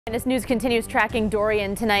This news continues tracking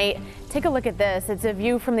Dorian tonight. Take a look at this. It's a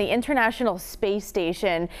view from the International Space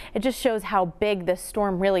Station. It just shows how big this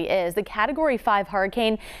storm really is. The Category 5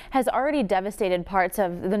 hurricane has already devastated parts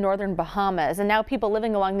of the northern Bahamas, and now people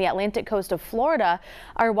living along the Atlantic coast of Florida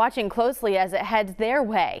are watching closely as it heads their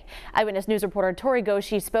way. Eyewitness News reporter Tori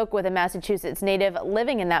Goshi spoke with a Massachusetts native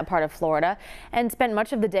living in that part of Florida and spent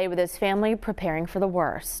much of the day with his family preparing for the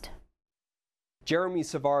worst. Jeremy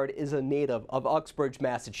Savard is a native of Uxbridge,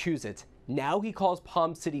 Massachusetts. Now he calls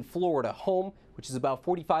Palm City, Florida home, which is about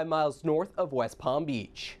 45 miles north of West Palm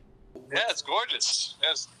Beach. Yeah, it's gorgeous.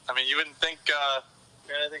 Yes. I mean, you wouldn't think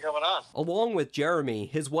anything coming on. Along with Jeremy,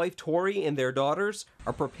 his wife Tori and their daughters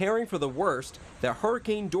are preparing for the worst that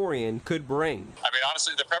Hurricane Dorian could bring. I mean,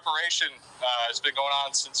 honestly, the preparation has been going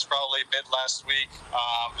on since probably mid last week,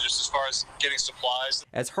 just as far as getting supplies.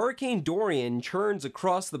 As Hurricane Dorian churns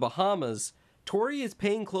across the Bahamas, Tori is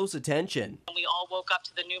paying close attention. We all woke up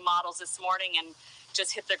to the new models this morning and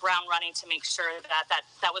just hit the ground running to make sure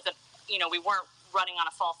that was we weren't running on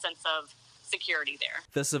a false sense of security there.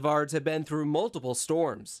 The Savards have been through multiple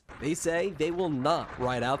storms. They say they will not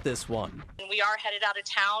ride out this one. And we are headed out of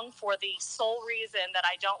town for the sole reason that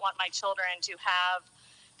I don't want my children to have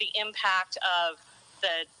the impact of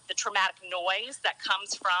the traumatic noise that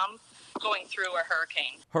comes from going through a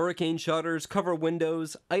hurricane. Hurricane shutters cover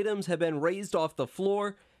windows, items have been raised off the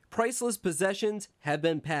floor, priceless possessions have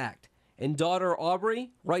been packed. And daughter Aubrey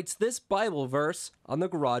writes this Bible verse on the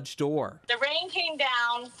garage door. The rain came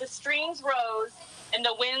down, the streams rose, and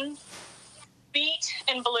the winds beat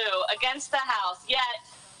and blew against the house, yet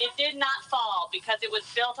it did not fall because it was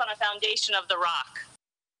built on a foundation of the rock.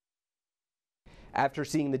 After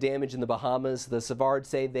seeing the damage in the Bahamas, the Savards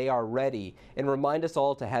say they are ready and remind us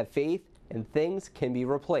all to have faith and things can be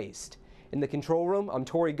replaced. In the control room, I'm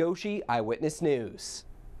Tori Goshi, Eyewitness News.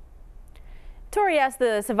 Tori asked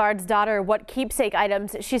the Savard's daughter what keepsake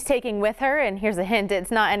items she's taking with her, and here's a hint,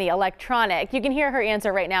 it's not any electronic. You can hear her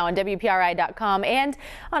answer right now on WPRI.com and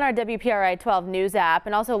on our WPRI 12 News app,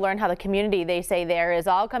 and also learn how the community they say there is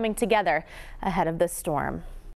all coming together ahead of this storm.